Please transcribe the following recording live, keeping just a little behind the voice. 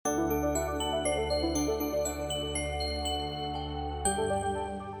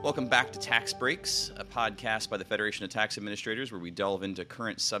Welcome back to Tax Breaks, a podcast by the Federation of Tax Administrators where we delve into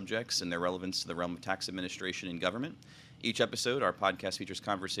current subjects and their relevance to the realm of tax administration and government. Each episode, our podcast features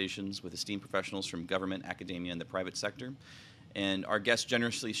conversations with esteemed professionals from government, academia, and the private sector. And our guests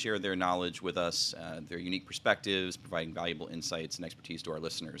generously share their knowledge with us, their unique perspectives, providing valuable insights and expertise to our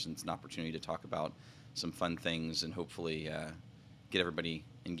listeners. And it's an opportunity to talk about some fun things and hopefully get everybody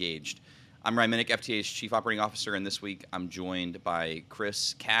engaged. I'm Minnick, FTA's Chief Operating Officer, and this week I'm joined by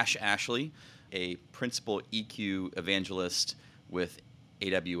Chris Cash Ashley, a Principal EQ Evangelist with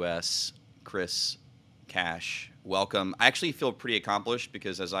AWS. Chris Cash, welcome. I actually feel pretty accomplished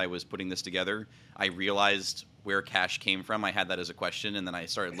because as I was putting this together, I realized where Cash came from. I had that as a question, and then I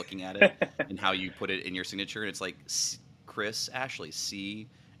started looking at it and how you put it in your signature, and it's like Chris Ashley, C,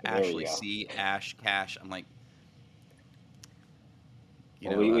 Ashley, C, Ash, Cash. I'm like,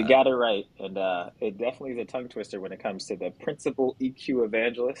 we got it right, and it definitely is a tongue twister when it comes to the Principal EQ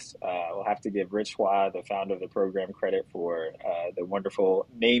Evangelist. We'll have to give Rich Hua, the founder of the program, credit for the wonderful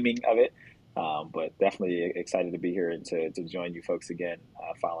naming of it, but definitely excited to be here and to join you folks again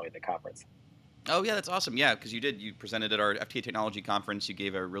following the conference. Oh, yeah, that's awesome. Yeah, because you presented at our FTA Technology Conference. You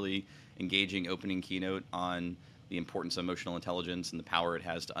gave a really engaging opening keynote on the importance of emotional intelligence and the power it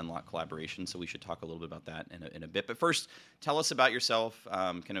has to unlock collaboration. So we should talk a little bit about that in a bit. But first, tell us about yourself,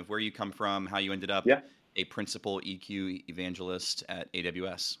 kind of where you come from, how you ended up a Principal EQ Evangelist at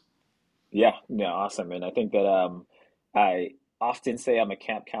AWS. Yeah, awesome. And I think that I often say I'm a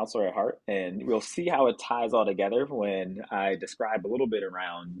camp counselor at heart, and we'll see how it ties all together when I describe a little bit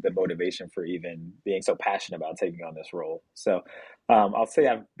around the motivation for even being so passionate about taking on this role. So I'll say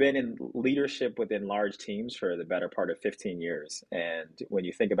I've been in leadership within large teams for the better part of 15 years. And when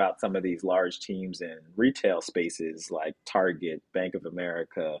you think about some of these large teams in retail spaces like Target, Bank of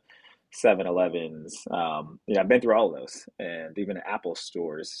America, 7-Elevens, I've been through all of those, and even Apple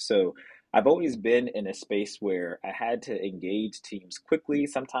stores. So I've always been in a space where I had to engage teams quickly,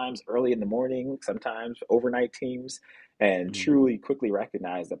 sometimes early in the morning, sometimes overnight teams, and truly quickly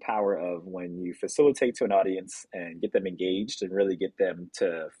recognize the power of when you facilitate to an audience and get them engaged and really get them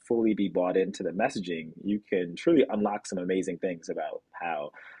to fully be bought into the messaging, you can truly unlock some amazing things about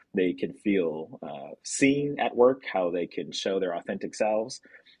how they can feel seen at work, how they can show their authentic selves.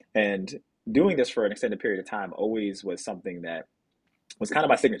 And doing this for an extended period of time always was something that was kind of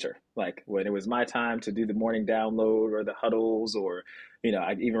my signature. Like when it was my time to do the morning download or the huddles, or,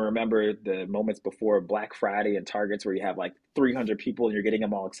 I even remember the moments before Black Friday and Targets where you have like 300 people and you're getting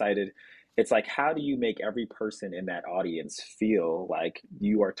them all excited. It's like, how do you make every person in that audience feel like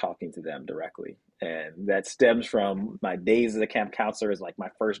you are talking to them directly? And that stems from my days as a camp counselor, is like my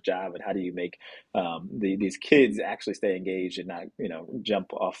first job. And how do you make these kids actually stay engaged and not,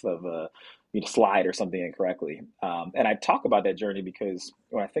 jump off of a slide or something incorrectly. And I talk about that journey because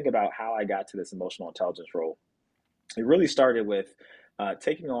when I think about how I got to this emotional intelligence role, it really started with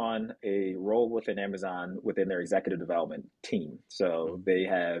taking on a role within Amazon within their executive development team. So they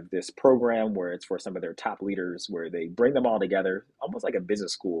have this program where it's for some of their top leaders, where they bring them all together, almost like a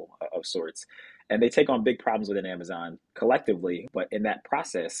business school of sorts. And they take on big problems within Amazon collectively. But in that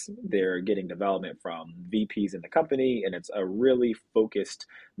process, they're getting development from VPs in the company. And it's a really focused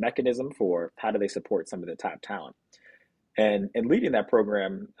mechanism for how do they support some of the top talent. And leading that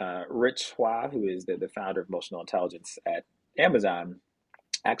program, Rich Hua, who is the founder of Emotional Intelligence at Amazon,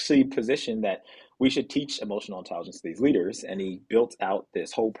 actually positioned that we should teach emotional intelligence to these leaders. And he built out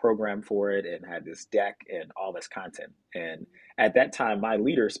this whole program for it and had this deck and all this content. And at that time, my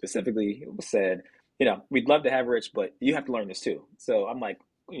leader specifically said, we'd love to have Rich, but you have to learn this too. So I'm like,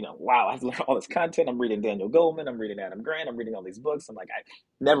 wow, I have to learn all this content. I'm reading Daniel Goleman, I'm reading Adam Grant, I'm reading all these books. I'm like, I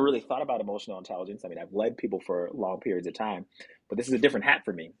never really thought about emotional intelligence. I mean, I've led people for long periods of time, but this is a different hat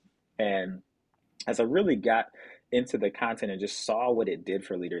for me. And as I really got into the content and just saw what it did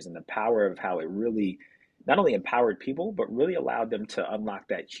for leaders and the power of how it really not only empowered people, but really allowed them to unlock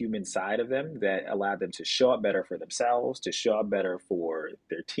that human side of them that allowed them to show up better for themselves, to show up better for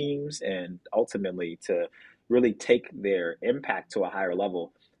their teams, and ultimately to really take their impact to a higher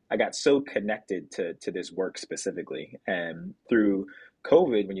level. I got so connected to this work specifically. And through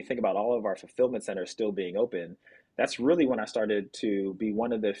COVID, when you think about all of our fulfillment centers still being open, that's really when I started to be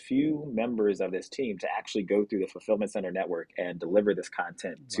one of the few members of this team to actually go through the fulfillment center network and deliver this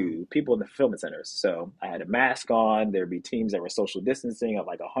content to people in the fulfillment centers. So I had a mask on. There'd be teams that were social distancing of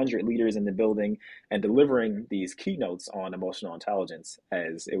like 100 leaders in the building and delivering these keynotes on emotional intelligence,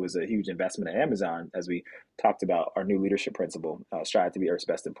 as it was a huge investment at Amazon, as we talked about our new leadership principle, strive to be Earth's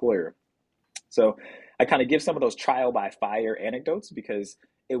best employer. So I kind of give some of those trial by fire anecdotes because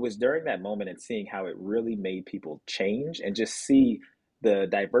it was during that moment and seeing how it really made people change and just see the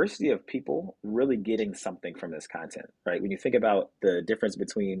diversity of people really getting something from this content, right? When you think about the difference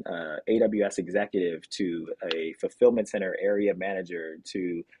between AWS executive to a fulfillment center area manager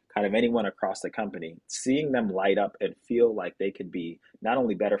to kind of anyone across the company, seeing them light up and feel like they could be not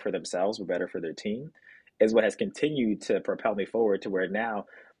only better for themselves, but better for their team is what has continued to propel me forward to where now,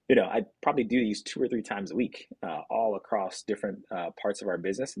 I probably do these 2 or 3 times a week, all across different parts of our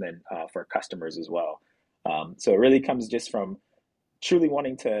business and then for customers as well. So it really comes just from truly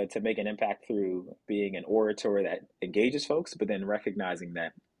wanting to make an impact through being an orator that engages folks, but then recognizing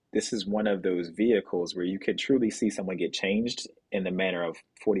that this is one of those vehicles where you could truly see someone get changed in the manner of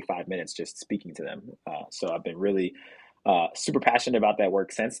 45 minutes just speaking to them. So I've been really super passionate about that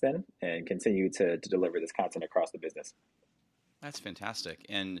work since then and continue to deliver this content across the business. That's fantastic.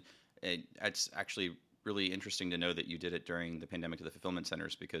 And it's actually really interesting to know that you did it during the pandemic of the fulfillment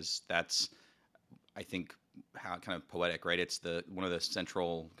centers, because that's, I think, how kind of poetic, right? It's one of the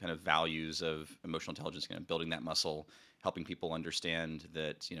central kind of values of emotional intelligence, kind of building that muscle, helping people understand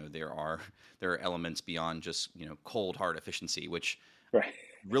that, there are elements beyond just, cold hard efficiency, which Right.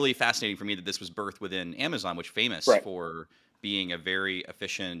 really fascinating for me that this was birthed within Amazon, which famous Right. for being a very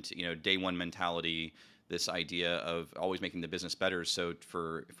efficient, day one mentality, this idea of always making the business better. So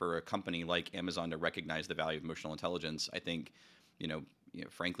for a company like Amazon to recognize the value of emotional intelligence, I think,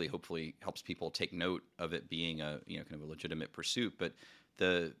 frankly, hopefully helps people take note of it being a, kind of a legitimate pursuit. But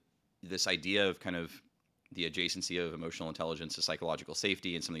this idea of kind of the adjacency of emotional intelligence to psychological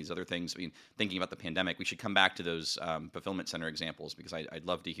safety and some of these other things. I mean, thinking about the pandemic, we should come back to those fulfillment center examples, because I'd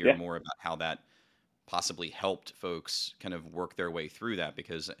love to hear Yeah. more about how that possibly helped folks kind of work their way through that.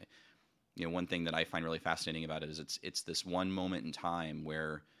 Because, one thing that I find really fascinating about it is it's this one moment in time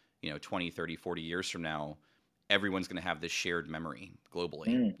where, 20, 30, 40 years from now, everyone's going to have this shared memory globally.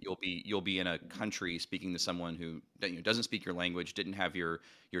 Mm. You'll be in a country speaking to someone who doesn't speak your language, didn't have your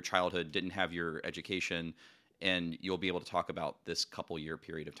childhood, didn't have your education, and you'll be able to talk about this couple year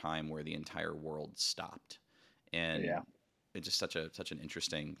period of time where the entire world stopped. And Yeah. it's just such an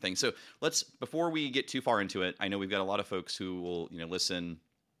interesting thing. So before we get too far into it, I know we've got a lot of folks who will listen,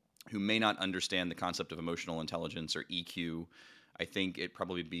 who may not understand the concept of emotional intelligence or EQ. I think it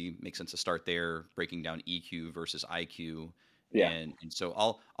probably makes sense to start there, breaking down EQ versus IQ. Yeah. And so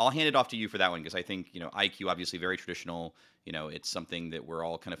I'll hand it off to you for that one, because I think, IQ, obviously very traditional. It's something that we're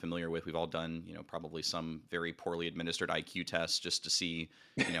all kind of familiar with. We've all done, probably some very poorly administered IQ tests just to see,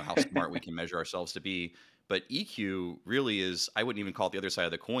 how smart we can measure ourselves to be. But EQ really is, I wouldn't even call it the other side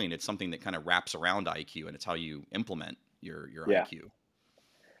of the coin. It's something that kind of wraps around IQ, and it's how you implement your Yeah. IQ.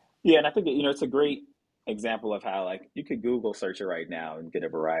 Yeah, and I think it's a great example of how like you could Google search it right now and get a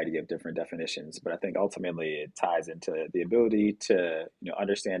variety of different definitions, but I think ultimately it ties into the ability to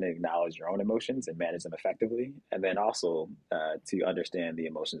understand and acknowledge your own emotions and manage them effectively, and then also to understand the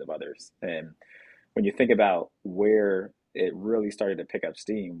emotions of others. And when you think about where it really started to pick up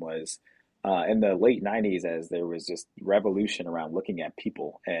steam was in the late 90s, as there was just revolution around looking at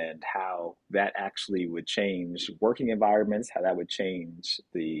people and how that actually would change working environments, how that would change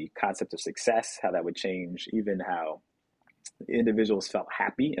the concept of success, how that would change even how individuals felt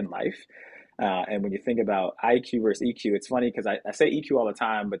happy in life. And when you think about IQ versus EQ, it's funny because I say EQ all the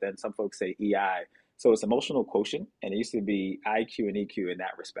time, but then some folks say EI. So it's emotional quotient, and it used to be IQ and EQ in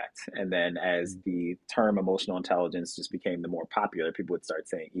that respect. And then as the term emotional intelligence just became the more popular, people would start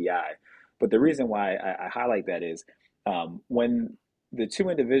saying EI. But the reason why I highlight that is when the two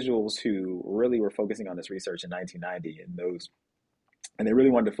individuals who really were focusing on this research in 1990 and they really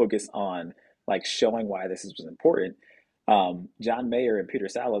wanted to focus on like showing why this was important. John Mayer and Peter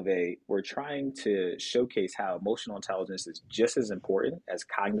Salovey were trying to showcase how emotional intelligence is just as important as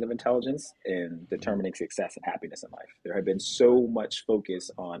cognitive intelligence in determining success and happiness in life. There had been so much focus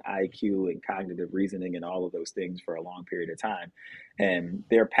on IQ and cognitive reasoning and all of those things for a long period of time. And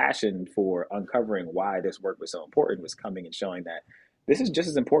their passion for uncovering why this work was so important was coming and showing that this is just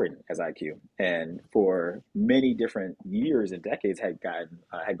as important as IQ, and for many different years and decades had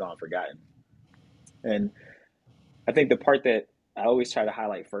gone forgotten. And I think the part that I always try to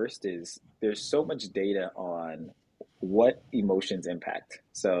highlight first is there's so much data on what emotions impact.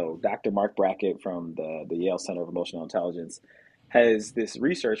 So Dr. Mark Brackett from the Yale Center of Emotional Intelligence has this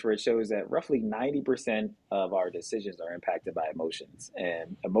research where it shows that roughly 90% of our decisions are impacted by emotions.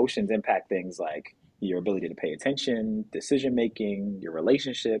 And emotions impact things like your ability to pay attention, decision making, your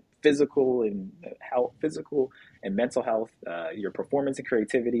relationship, physical and mental health, your performance and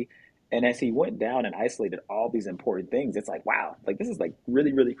creativity. And as he went down and isolated all these important things, it's like, wow, like this is like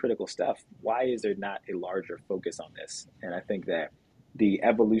really, really critical stuff. Why is there not a larger focus on this? And I think that the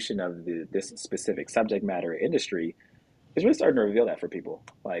evolution of this specific subject matter industry it's really starting to reveal that for people.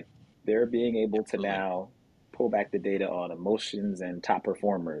 Like they're being able to Absolutely. now pull back the data on emotions and top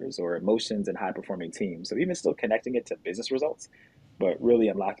performers or emotions and high performing teams. So even still connecting it to business results, but really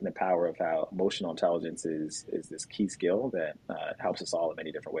unlocking the power of how emotional intelligence is this key skill that helps us all in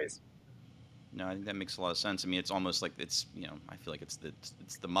many different ways. No, I think that makes a lot of sense. I mean, it's almost like it's, I feel like it's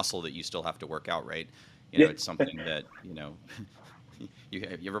the muscle that you still have to work out, right? Yeah, It's something that,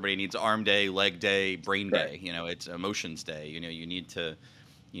 everybody needs arm day, leg day, brain right. day. It's emotions day. You need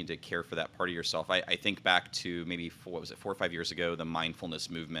to care for that part of yourself. I think back to maybe what was it, 4 or 5 years ago, the mindfulness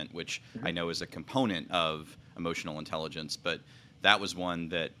movement, which I Hmm. know is a component of emotional intelligence, but that was one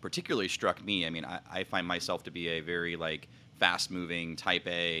that particularly struck me. I mean, I find myself to be a very like fast moving type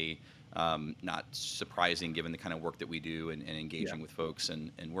A. Not surprising given the kind of work that we do and Yeah, engaging with folks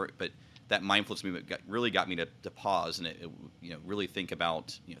and work, but that mindfulness movement really got me to pause and really think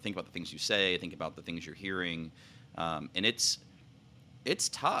about the things you say, think about the things you're hearing, and it's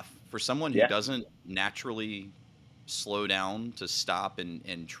tough for someone who yeah, doesn't naturally slow down to stop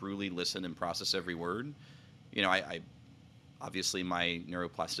and truly listen and process every word. I obviously my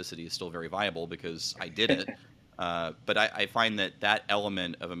neuroplasticity is still very viable because I did it. But I find that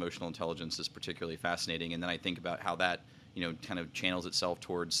element of emotional intelligence is particularly fascinating. And then I think about how that, kind of channels itself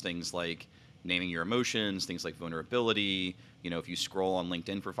towards things like naming your emotions, things like vulnerability. If you scroll on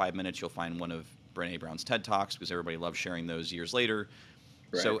LinkedIn for 5 minutes, you'll find one of Brene Brown's TED Talks because everybody loves sharing those years later.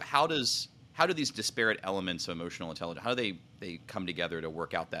 right. So how do these disparate elements of emotional intelligence, how do they come together to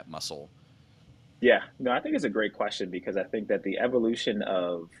work out that muscle? Yeah, no, I think it's a great question because I think that the evolution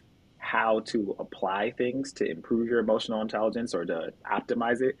of how to apply things to improve your emotional intelligence or to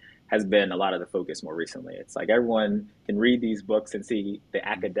optimize it has been a lot of the focus more recently. It's like everyone can read these books and see the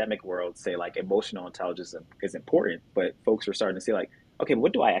academic world say like emotional intelligence is important, but folks are starting to see like, okay,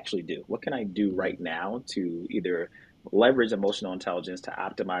 what do I actually do? What can I do Mm-hmm. right now to either leverage emotional intelligence to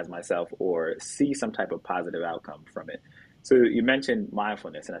optimize myself or see some type of positive outcome from it? So you mentioned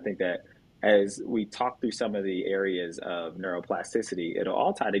mindfulness, and I think that as we talk through some of the areas of neuroplasticity, it'll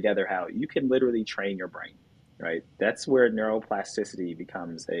all tie together how you can literally train your brain, right? That's where neuroplasticity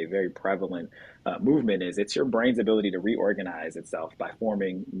becomes a very prevalent movement is it's your brain's ability to reorganize itself by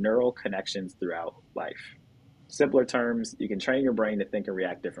forming neural connections throughout life. Simpler terms, you can train your brain to think and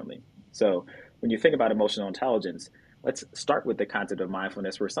react differently. So when you think about emotional intelligence, let's start with the concept of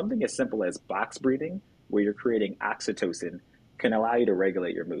mindfulness, where something as simple as box breathing, where you're creating oxytocin, can allow you to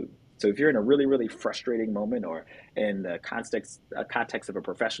regulate your mood. So if you're in a really, really frustrating moment or in the context of a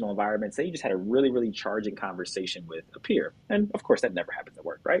professional environment, say you just had a really, really charging conversation with a peer, and of course that never happens at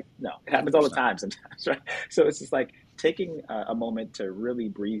work, right? No, it Of happens all the course not. time sometimes, right? So it's just like taking a moment to really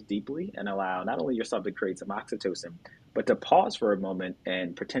breathe deeply and allow not only yourself to create some oxytocin, but to pause for a moment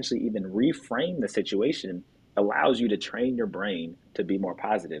and potentially even reframe the situation allows you to train your brain to be more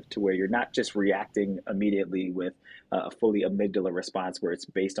positive to where you're not just reacting immediately with a fully amygdala response where it's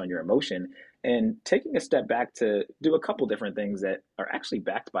based on your emotion and taking a step back to do a couple different things that are actually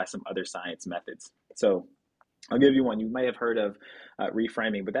backed by some other science methods. So I'll give you one. You may have heard of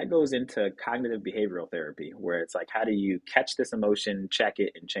reframing, but that goes into cognitive behavioral therapy, where it's like, how do you catch this emotion, check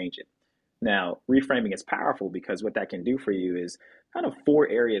it, and change it? Now, reframing is powerful because what that can do for you is kind of four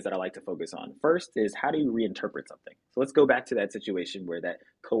areas that I like to focus on. First is how do you reinterpret something? So let's go back to that situation where that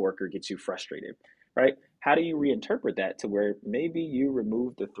coworker gets you frustrated, right? How do you reinterpret that to where maybe you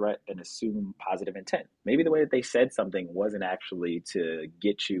remove the threat and assume positive intent? Maybe the way that they said something wasn't actually to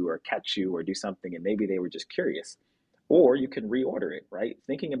get you or catch you or do something, and maybe they were just curious. Or you can reorder it, right?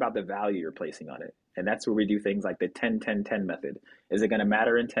 Thinking about the value you're placing on it. And that's where we do things like the 10-10-10 method. Is it going to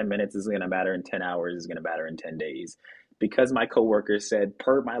matter in 10 minutes? Is it going to matter in 10 hours? Is it going to matter in 10 days? Because my coworker said,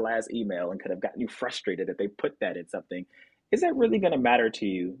 per my last email, and could have gotten you frustrated that they put that in something, is that really going to matter to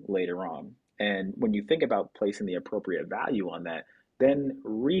you later on? And when you think about placing the appropriate value on that, then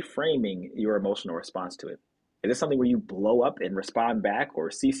reframing your emotional response to it. Is this something where you blow up and respond back or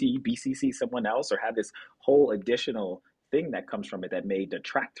CC, BCC someone else or have this whole additional thing that comes from it that may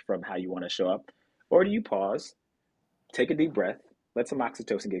detract from how you want to show up? Or do you pause, take a deep breath, let some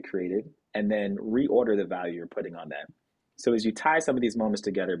oxytocin get created, and then reorder the value you're putting on that? So as you tie some of these moments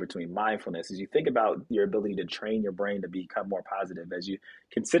together between mindfulness, as you think about your ability to train your brain to become more positive, as you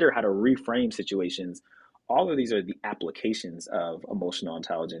consider how to reframe situations, all of these are the applications of emotional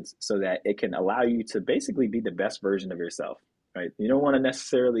intelligence so that it can allow you to basically be the best version of yourself, right? You don't want to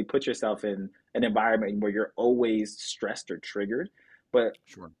necessarily put yourself in an environment where you're always stressed or triggered, but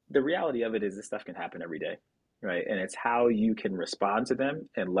Sure. the reality of it is this stuff can happen every day, right? And it's how you can respond to them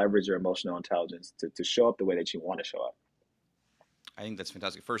and leverage your emotional intelligence to show up the way that you want to show up. I think that's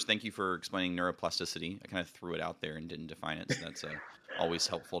fantastic. First, thank you for explaining neuroplasticity. I kind of threw it out there and didn't define it, so that's always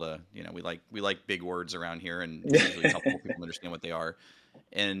helpful to, we like big words around here, and it's usually helpful for people to understand what they are.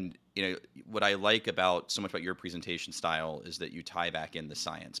 And what I like about so much about your presentation style is that you tie back in the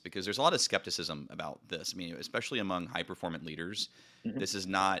science, because there's a lot of skepticism about this. I mean, especially among high performant leaders, Hmm. this is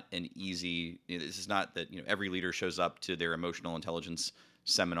not an easy. This is not that every leader shows up to their emotional intelligence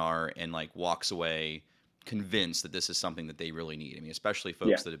seminar and like walks away convinced that this is something that they really need. I mean, especially Yeah.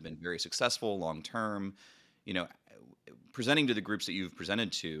 folks that have been very successful long term. You know, presenting to the groups that you've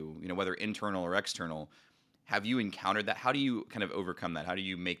presented to, whether internal or external, have you encountered that? How do you kind of overcome that? How do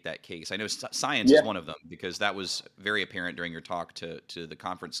you make that case? I know science is Yeah. one of them, because that was very apparent during your talk to the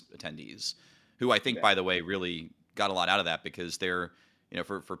conference attendees, who I think, Yeah. by the way, really got a lot out of that, because they're,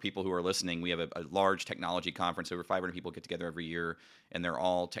 for people who are listening, we have a large technology conference. Over 500 people get together every year, and they're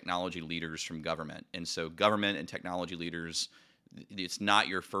all technology leaders from government. And so government and technology leaders, it's not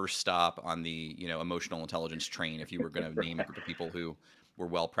your first stop on the emotional intelligence train if you were going to name a group of people who were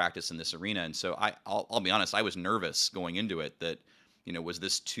well practiced in this arena. And so I'll be honest, I was nervous going into it that was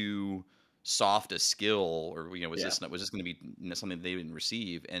this too soft a skill, or Yeah. was this going to be something that they didn't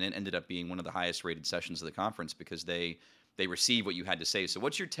receive? And it ended up being one of the highest rated sessions of the conference, because they receive what you had to say. So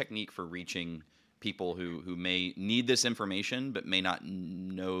what's your technique for reaching people who may need this information but may not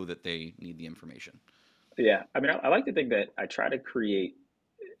know that they need the information? Yeah. I mean, I like to think that I try to create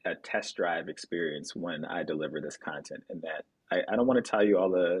a test drive experience when I deliver this content, and that I don't want to tell you all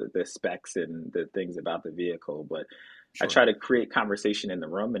the specs and the things about the vehicle, but I Sure. try to create conversation in the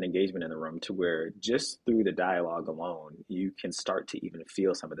room and engagement in the room to where just through the dialogue alone, you can start to even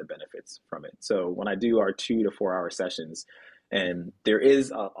feel some of the benefits from it. So when I do our 2 to 4 hour sessions, and there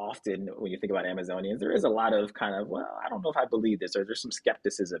is often, when you think about Amazonians, there is a lot of kind of, well, I don't know if I believe this, or there's some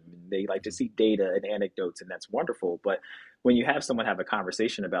skepticism. They like to Mhm. see data and anecdotes, and that's wonderful. But when you have someone have a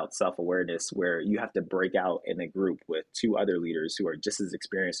conversation about self awareness, where you have to break out in a group with two other leaders who are just as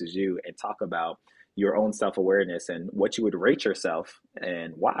experienced as you and talk about your own self awareness and what you would rate yourself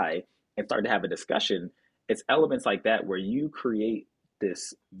and why, and start to have a discussion, it's elements like that where you create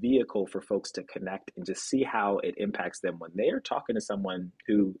this vehicle for folks to connect and just see how it impacts them when they are talking to someone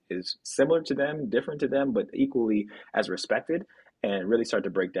who is similar to them, different to them, but equally as respected, and really start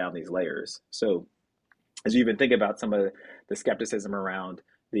to break down these layers. So as you even think about some of the skepticism around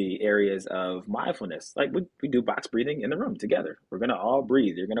the areas of mindfulness, like we do box breathing in the room together. We're going to all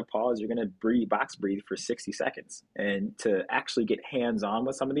breathe. You're going to pause. You're going to breathe, box breathe for 60 seconds. And to actually get hands on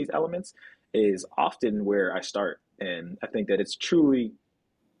with some of these elements is often where I start. And I think that it's truly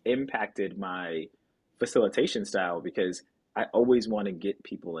impacted my facilitation style, because I always want to get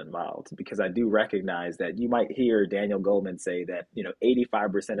people involved, because I do recognize that you might hear Daniel Goleman say that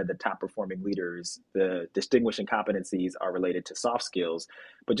 85% of the top performing leaders, the distinguishing competencies are related to soft skills,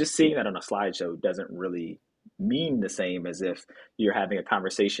 but just seeing that on a slideshow doesn't really mean the same as if you're having a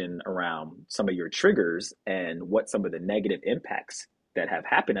conversation around some of your triggers and what some of the negative impacts that have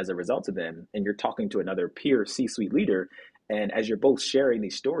happened as a result of them, and you're talking to another peer C-suite leader, and as you're both sharing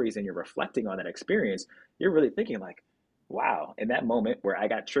these stories and you're reflecting on that experience, you're really thinking like, wow, in that moment where I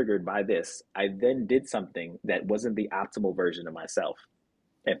got triggered by this, I then did something that wasn't the optimal version of myself.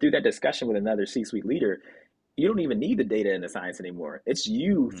 And through that discussion with another C suite leader, you don't even need the data and the science anymore. It's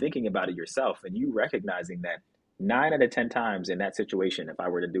you Mhm. thinking about it yourself and you recognizing that 9 out of 10 times in that situation, if I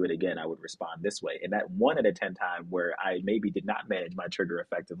were to do it again, I would respond this way. And that 1 out of 10 time where I maybe did not manage my trigger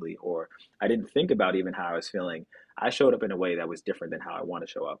effectively, or I didn't think about even how I was feeling, I showed up in a way that was different than how I want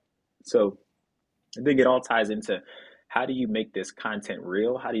to show up. So I think it all ties into how do you make this content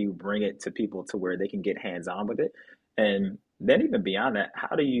real? How do you bring it to people to where they can get hands on with it? And then, even beyond that,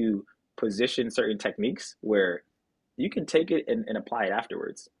 how do you position certain techniques where you can take it and apply it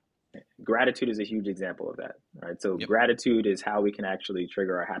afterwards? Gratitude is a huge example of that. Right. So, Yep. gratitude is how we can actually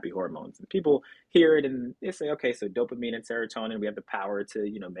trigger our happy hormones. And people hear it and they say, okay, so dopamine and serotonin, we have the power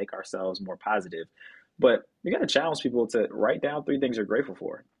to, make ourselves more positive. But you got to challenge people to write down 3 things you're grateful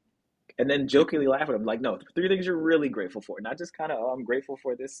for, and then Yep. jokingly laugh at them like, no, 3 things you're really grateful for, not just kind of, oh, I'm grateful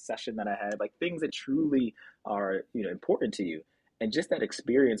for this session that I had, like things that truly are, important to you. And just that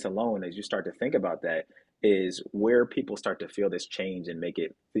experience alone, as you start to think about that, is where people start to feel this change and make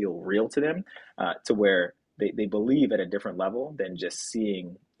it feel real to them, to where they believe at a different level than just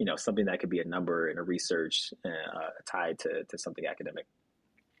seeing, something that could be a number in a research tied to something academic.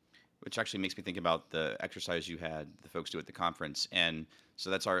 Which actually makes me think about the exercise you had the folks do at the conference. And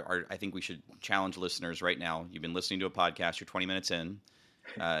so that's our I think we should challenge listeners right now. You've been listening to a podcast, you're 20 minutes in.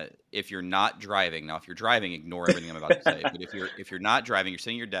 If you're not driving, now if you're driving, ignore everything I'm about to say. But if you're not driving, you're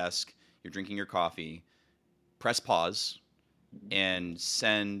sitting at your desk, you're drinking your coffee, press pause, and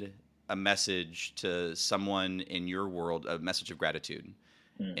send a message to someone in your world, a message of gratitude.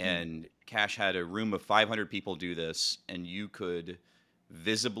 Mm-hmm. And Cash had a room of 500 people do this, and you could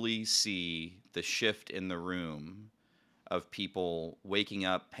visibly see the shift in the room of people waking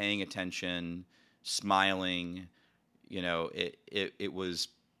up, paying attention, smiling. It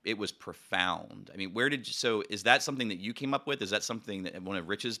was profound. I mean, so is that something that you came up with? Is that something that one of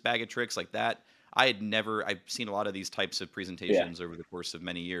Rich's bag of tricks like that? I've seen a lot of these types of Yeah. presentations over the course of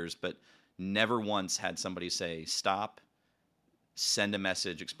many years, but never once had somebody say, stop, send a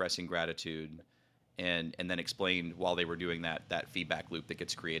message expressing gratitude, and then explain while they were doing that feedback loop that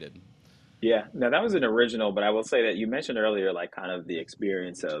gets created. Yeah, no, that was an original, but I will say that you mentioned earlier, like kind of the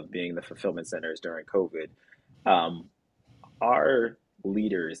experience of being the fulfillment centers during COVID. Um, our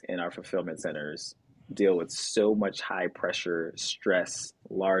leaders in our fulfillment centers deal with so much high pressure, stress,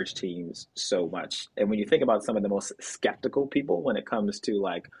 large teams, so much. And when you think about some of the most skeptical people when it comes to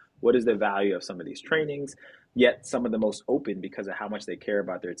like, what is the value of some of these trainings, yet some of the most open because of how much they care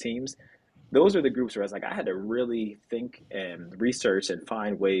about their teams, those are the groups where I was like, I had to really think and research and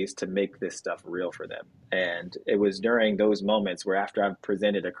find ways to make this stuff real for them. And it was during those moments where after I've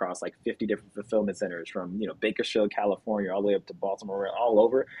presented across like 50 different fulfillment centers from, Bakersfield, California, all the way up to Baltimore, all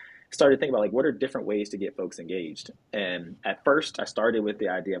over, started thinking about like, what are different ways to get folks engaged? And at first I started with the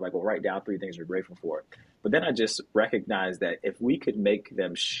idea of like, well, write down three things you're grateful for. But then I just recognized that if we could make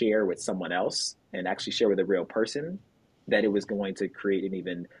them share with someone else and actually share with a real person, that it was going to create an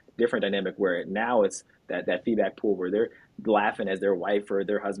even different dynamic where now it's that feedback pool where they're laughing as their wife or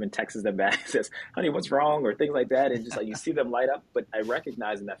their husband texts them back and says, honey, what's wrong? Or things like that. And just like you see them light up. But I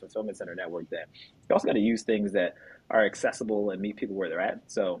recognize in that fulfillment center network that you also got to use things that are accessible and meet people where they're at.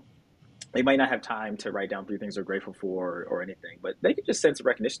 So they might not have time to write down three things they're grateful for or anything, but they could just send some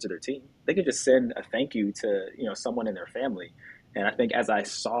recognition to their team. They could just send a thank you to someone in their family. And I think as I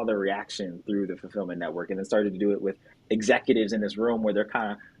saw the reaction through the fulfillment network, and then started to do it with executives in this room where they're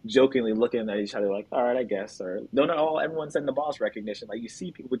kind of jokingly looking at each other like, all right, I guess, or no, no, all everyone's sending the boss recognition. Like you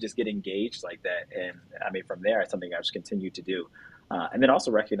see people just get engaged like that, and I mean from there, it's something I just continue to do, and then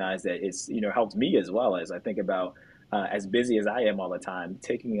also recognize that it's helped me as well as I think about as busy as I am all the time,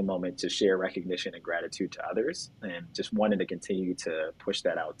 taking a moment to share recognition and gratitude to others, and just wanting to continue to push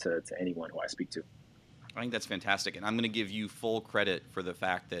that out to anyone who I speak to. I think that's fantastic, and I'm going to give you full credit for the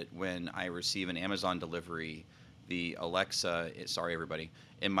fact that when I receive an Amazon delivery, the Alexa, sorry everybody,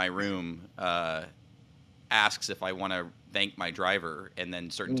 in my room asks if I want to thank my driver, and then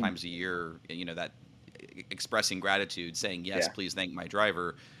certain Mm, times a year, that expressing gratitude, saying yes, yeah, please thank my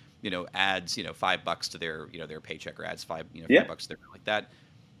driver, adds $5 to their paycheck, or adds yeah, $5 there like that.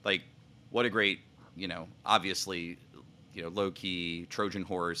 Like, what a great, obviously, low key Trojan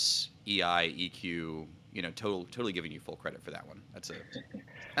horse, EQ. Totally giving you full credit for that one. That's a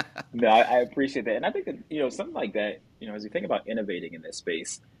no, I appreciate that, and I think that something like that. As you think about innovating in this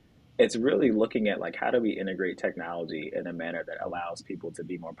space, it's really looking at like how do we integrate technology in a manner that allows people to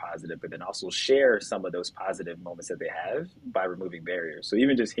be more positive, but then also share some of those positive moments that they have by removing barriers. So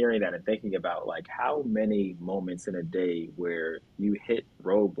even just hearing that and thinking about like how many moments in a day where you hit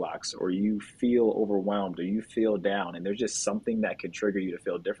roadblocks or you feel overwhelmed or you feel down, and there's just something that can trigger you to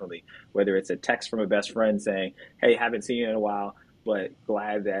feel differently, whether it's a text from a best friend saying, hey, haven't seen you in a while, but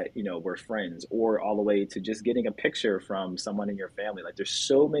glad that we're friends, or all the way to just getting a picture from someone in your family. Like there's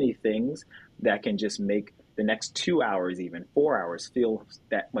so many things that can just make the next 2 hours, even 4 hours, feel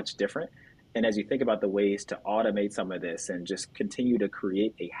that much different. And as you think about the ways to automate some of this and just continue to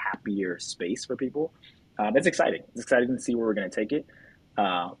create a happier space for people, it's exciting. It's exciting to see where we're going to take it,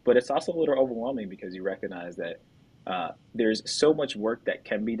 but it's also a little overwhelming because you recognize that there's so much work that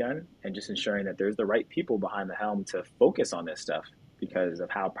can be done, and just ensuring that there's the right people behind the helm to focus on this stuff because of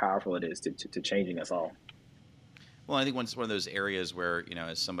how powerful it is to changing us all. well, I think it's one of those areas where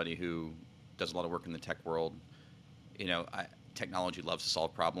as somebody who does a lot of work in the tech world, technology loves to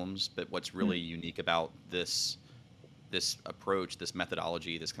solve problems, but what's really Mm, unique about this approach, this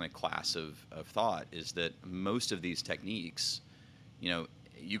methodology, this kind of class of thought is that most of these techniques, you know,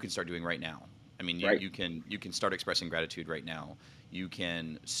 you can start doing right now. I mean, you, right. you can start expressing gratitude right now. You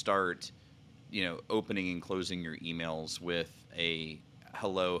can start, opening and closing your emails with a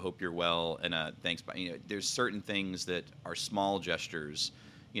hello, hope you're well, and a thanks. But there's certain things that are small gestures.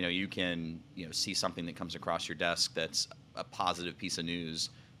 You can see something that comes across your desk that's a positive piece of news.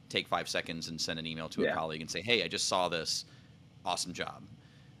 Take 5 seconds and send an email to a Yeah. colleague and say, "Hey, I just saw this. Awesome job."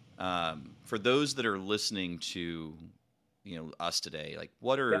 For those that are listening to us today, like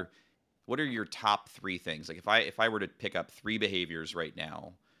what are your top three things? Like if I were to pick up three behaviors right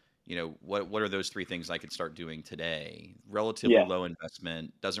now, what are those three things I could start doing today? Relatively Yeah, low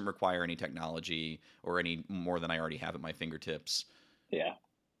investment, doesn't require any technology or any more than I already have at my fingertips yeah.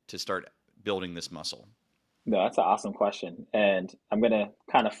 to start building this muscle. No, that's an awesome question. And I'm going to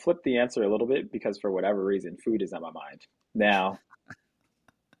kind of flip the answer a little bit because for whatever reason, food is on my mind. Now,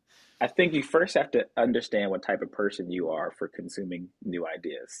 I think you first have to understand what type of person you are for consuming new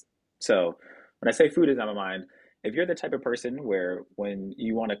ideas. So, when I say food is on my mind, if you're the type of person where when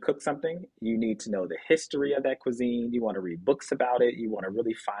you want to cook something, you need to know the history of that cuisine, you want to read books about it, you want to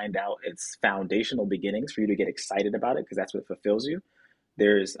really find out its foundational beginnings for you to get excited about it because that's what fulfills you,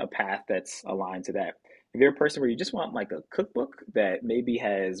 there's a path that's aligned to that. If you're a person where you just want like a cookbook that maybe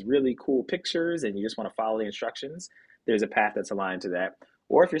has really cool pictures and you just want to follow the instructions, there's a path that's aligned to that.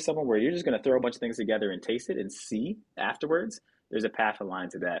 Or if you're someone where you're just going to throw a bunch of things together and taste it and see afterwards, there's a path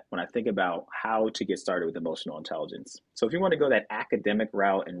aligned to that when I think about how to get started with emotional intelligence. So if you want to go that academic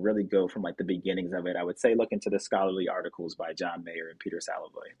route and really go from like the beginnings of it, I would say look into the scholarly articles by John Mayer and Peter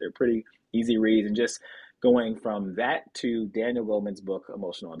Salovey. They're pretty easy reads, and just going from that to Daniel Goleman's book,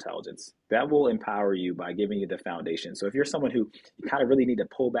 Emotional Intelligence. That will empower you by giving you the foundation. So if you're someone who you kind of really need to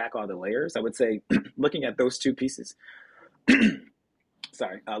pull back all the layers, I would say looking at those two pieces,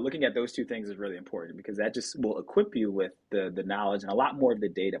 looking at those two things is really important because that just will equip you with the knowledge and a lot more of the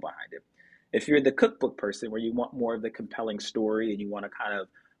data behind it. If you're the cookbook person where you want more of the compelling story and you want to kind of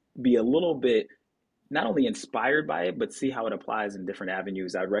be a little bit not only inspired by it, but see how it applies in different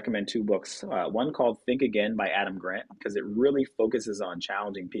avenues. I would recommend two books. One called Think Again by Adam Grant, because it really focuses on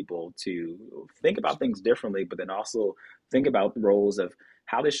challenging people to think about things differently, but then also think about the roles of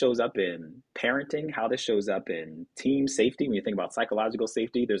how this shows up in parenting, how this shows up in team safety. When you think about psychological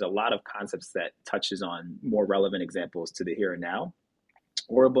safety, there's a lot of concepts that touches on more relevant examples to the here and now.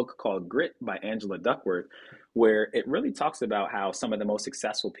 Or a book called Grit by Angela Duckworth, where it really talks about how some of the most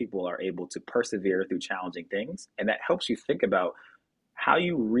successful people are able to persevere through challenging things. And that helps you think about how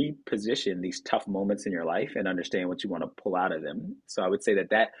you reposition these tough moments in your life and understand what you want to pull out of them. So I would say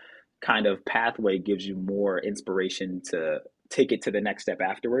that that kind of pathway gives you more inspiration to take it to the next step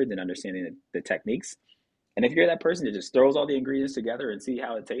afterwards and understanding the techniques. And if you're that person that just throws all the ingredients together and see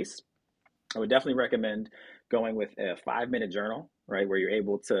how it tastes, I would definitely recommend going with a 5 minute journal, right? Where you're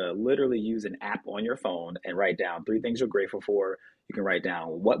able to literally use an app on your phone and write down three things you're grateful for. You can write down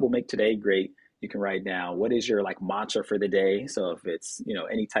what will make today great. You can write down what is your like mantra for the day. So if it's,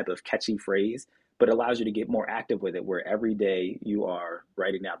 any type of catchy phrase, but it allows you to get more active with it where every day you are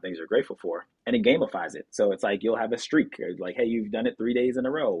writing down things you're grateful for and it gamifies it. So it's like you'll have a streak like, hey, you've done it 3 days in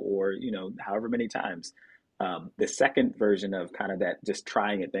a row or, however many times. The second version of kind of that just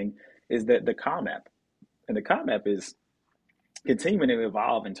trying it thing is the Calm app. And the Calm app is continuing to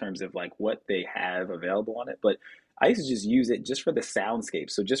evolve in terms of like what they have available on it. But I used to just use it just for the soundscape.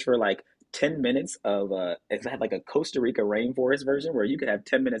 So just for like 10 minutes of it had like a Costa Rica rainforest version where you could have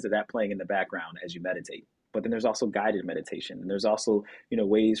 10 minutes of that playing in the background as you meditate. But then there's also guided meditation, and there's also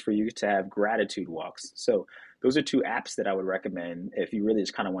ways for you to have gratitude walks. So those are two apps that I would recommend if you really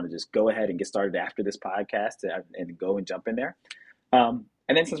just kind of want to just go ahead and get started after this podcast and go and jump in there.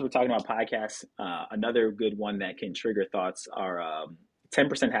 And then since we're talking about podcasts, another good one that can trigger thoughts are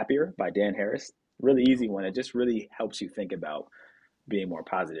 10% Happier by Dan Harris. Really easy one. It just really helps you think about being more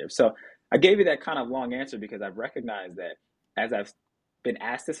positive. So I gave you that kind of long answer because I've recognized that as I've been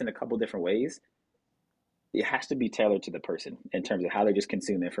asked this in a couple different ways, it has to be tailored to the person in terms of how they just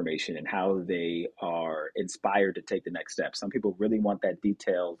consume information and how they are inspired to take the next step. Some people really want that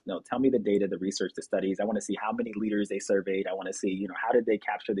detailed, tell me the data, the research, the studies. I want to see how many leaders they surveyed. I want to see, how did they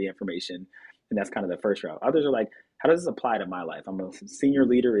capture the information? And that's kind of the first route. Others are like, how does this apply to my life? I'm a senior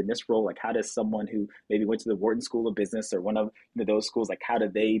leader in this role. Like, how does someone who maybe went to the Wharton School of Business or one of those schools, like, how do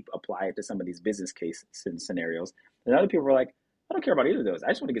they apply it to some of these business cases and scenarios? And other people are like, I don't care about either of those. I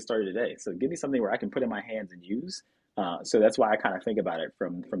just want to get started today. So give me something where I can put in my hands and use. So that's why I kind of think about it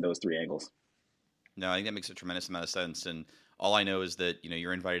from those three angles. No, I think that makes a tremendous amount of sense. And all I know is that,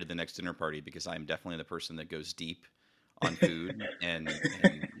 you're invited to the next dinner party because I'm definitely the person that goes deep on food. And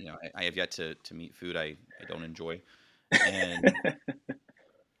I have yet to meet food I don't enjoy. And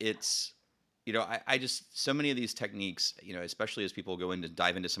it's, I just, so many of these techniques, especially as people go into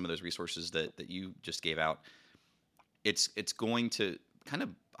dive into some of those resources that you just gave out, it's going to kind of,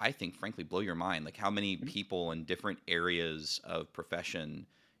 I think, frankly, blow your mind, like how many people in different areas of profession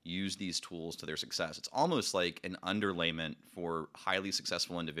use these tools to their success. It's almost like an underlayment for highly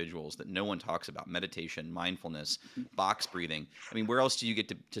successful individuals that no one talks about: meditation, mindfulness, box breathing. I mean, where else do you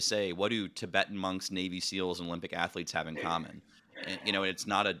get to say, what do Tibetan monks, Navy SEALs, and Olympic athletes have in common? And, it's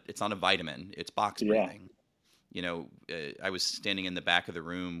not a vitamin, it's box Yeah. breathing. I was standing in the back of the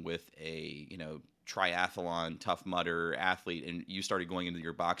room with a, triathlon tough mudder athlete, and you started going into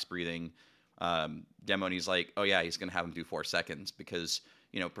your box breathing demo, and he's like, oh yeah, he's going to have him do 4 seconds because,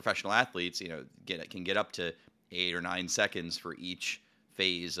 professional athletes, can get up to 8 or 9 seconds for each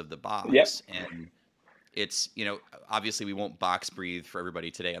phase of the Yep. box. And it's, obviously we won't box breathe for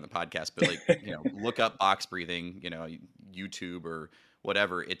everybody today on the podcast, but like, look up box breathing, YouTube or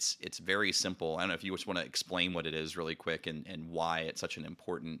whatever. It's very simple. I don't know if you just want to explain what it is really quick and why it's such an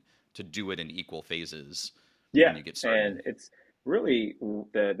important to do it in equal phases when Yeah, you get started. and it's really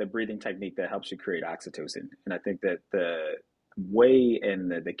the breathing technique that helps you create oxytocin. And I think that the way and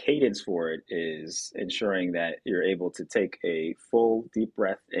the cadence for it is ensuring that you're able to take a full deep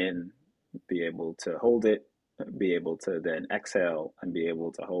breath in, be able to hold it, be able to then exhale and be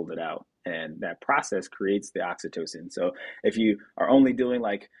able to hold it out. And that process creates the oxytocin. So if you are only doing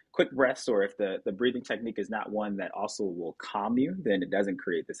like quick breaths, or if the breathing technique is not one that also will calm you, then it doesn't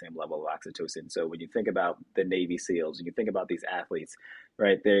create the same level of oxytocin. So when you think about the Navy SEALs, and you think about these athletes,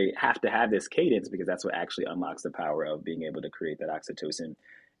 right, they have to have this cadence because that's what actually unlocks the power of being able to create that oxytocin.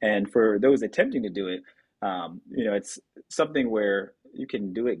 And for those attempting to do it, it's something where you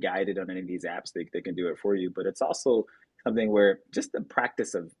can do it guided on any of these apps. They can do it for you, but it's also something where just the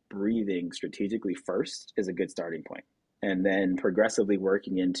practice of breathing strategically first is a good starting point. And then progressively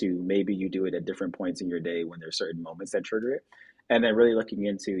working into maybe you do it at different points in your day when there's certain moments that trigger it. And then really looking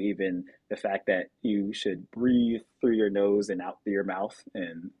into even the fact that you should breathe through your nose and out through your mouth,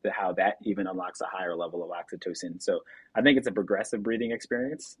 and how that even unlocks a higher level of oxytocin. So I think it's a progressive breathing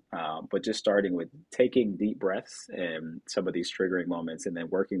experience, but just starting with taking deep breaths and some of these triggering moments, and then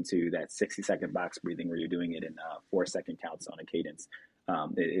working to that 60-second box breathing where you're doing it in 4-second counts on a cadence,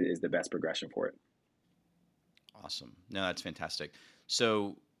 is the best progression for it. Awesome. No, that's fantastic.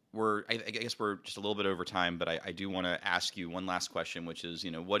 So I guess we're just a little bit over time, but I do want to ask you one last question, which is,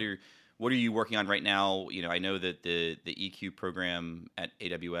 what are you working on right now? I know that the EQ program at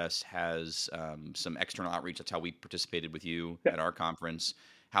AWS has some external outreach. That's how we participated with you Yeah. at our conference.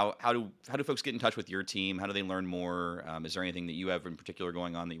 How do folks get in touch with your team? How do they learn more? Is there anything that you have in particular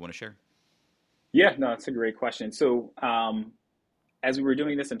going on that you want to share? Yeah, no, it's a great question. So, as we were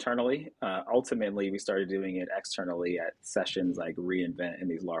doing this internally, ultimately we started doing it externally at sessions like reInvent and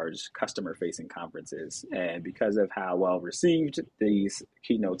these large customer facing conferences. And because of how well received these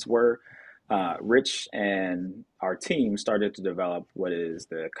keynotes were, Rich and our team started to develop what is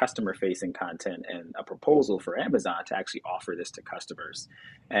the customer facing content and a proposal for Amazon to actually offer this to customers.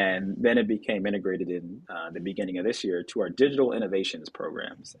 And then it became integrated in the beginning of this year to our digital innovations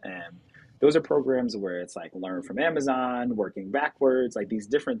programs. And those are programs where it's like learn from Amazon, working backwards, like these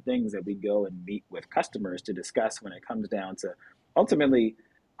different things that we go and meet with customers to discuss when it comes down to ultimately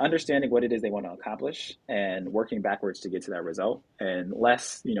understanding what it is they want to accomplish and working backwards to get to that result. And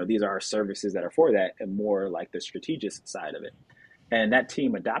less, these are our services that are for that, and more like the strategic side of it. And that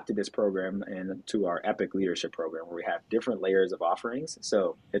team adopted this program into our Epic Leadership Program, where we have different layers of offerings.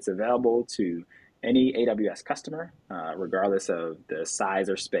 So it's available to any AWS customer, regardless of the size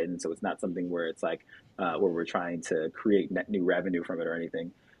or spend. So it's not something where it's like where we're trying to create net new revenue from it or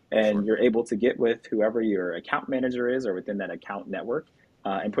anything. And Sure. you're able to get with whoever your account manager is or within that account network,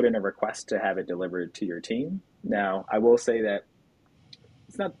 and put in a request to have it delivered to your team. Now, I will say that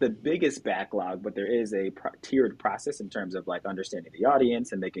it's not the biggest backlog, but there is a tiered process in terms of like understanding the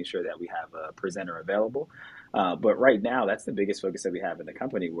audience and making sure that we have a presenter available. But right now, that's the biggest focus that we have in the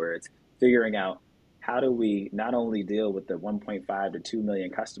company, where it's figuring out how do we not only deal with the 1.5 to 2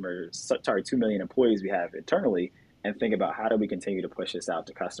 million customers, sorry, 2 million employees we have internally, and think about how do we continue to push this out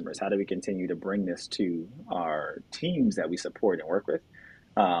to customers? How do we continue to bring this to our teams that we support and work with?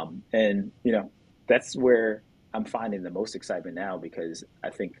 And that's where I'm finding the most excitement now, because I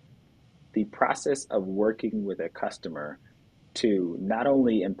think the process of working with a customer to not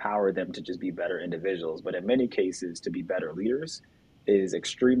only empower them to just be better individuals, but in many cases to be better leaders is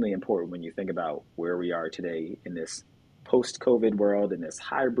extremely important when you think about where we are today in this post-COVID world, in this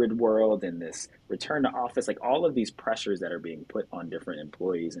hybrid world, in this return to office, like all of these pressures that are being put on different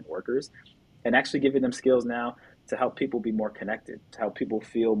employees and workers, and actually giving them skills now to help people be more connected, to help people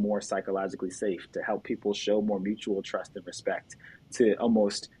feel more psychologically safe, to help people show more mutual trust and respect, to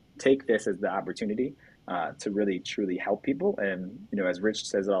almost take this as the opportunity to really truly help people. And as Rich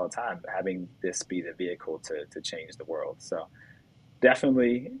says all the time, having this be the vehicle to change the world. So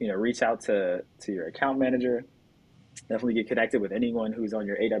definitely, reach out to your account manager. Definitely get connected with anyone who's on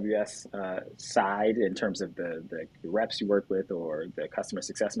your AWS side in terms of the reps you work with or the customer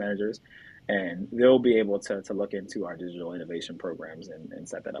success managers, and they'll be able to look into our digital innovation programs and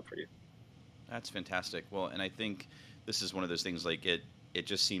set that up for you. That's fantastic. Well, and I think this is one of those things like it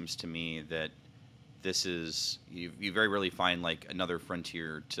just seems to me that this is you very rarely find like another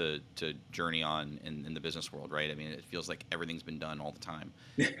frontier to journey on in the business world, right? I mean, it feels like everything's been done all the time.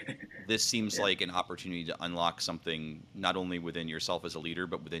 This seems Yeah. like an opportunity to unlock something not only within yourself as a leader,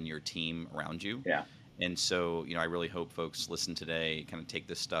 but within your team around you. Yeah. And so, I really hope folks listen today, kind of take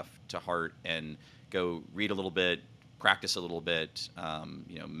this stuff to heart and go read a little bit, practice a little bit,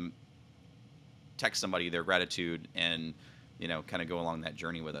 text somebody their gratitude, and kind of go along that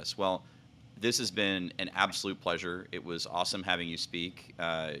journey with us. Well, this has been an absolute pleasure. It was awesome having you speak.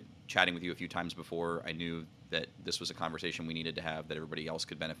 Chatting with you a few times before, I knew that this was a conversation we needed to have that everybody else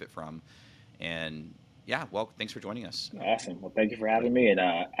could benefit from. And yeah, well, thanks for joining us. Awesome. Well, thank you for having me. And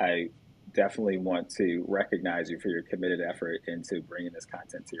I definitely want to recognize you for your committed effort into bringing this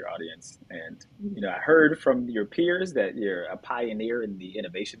content to your audience. And, I heard from your peers that you're a pioneer in the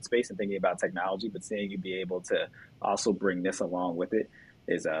innovation space and thinking about technology, but seeing you be able to also bring this along with it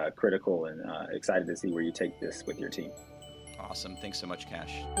is critical, and excited to see where you take this with your team. Awesome. Thanks so much,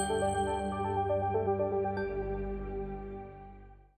 Cash.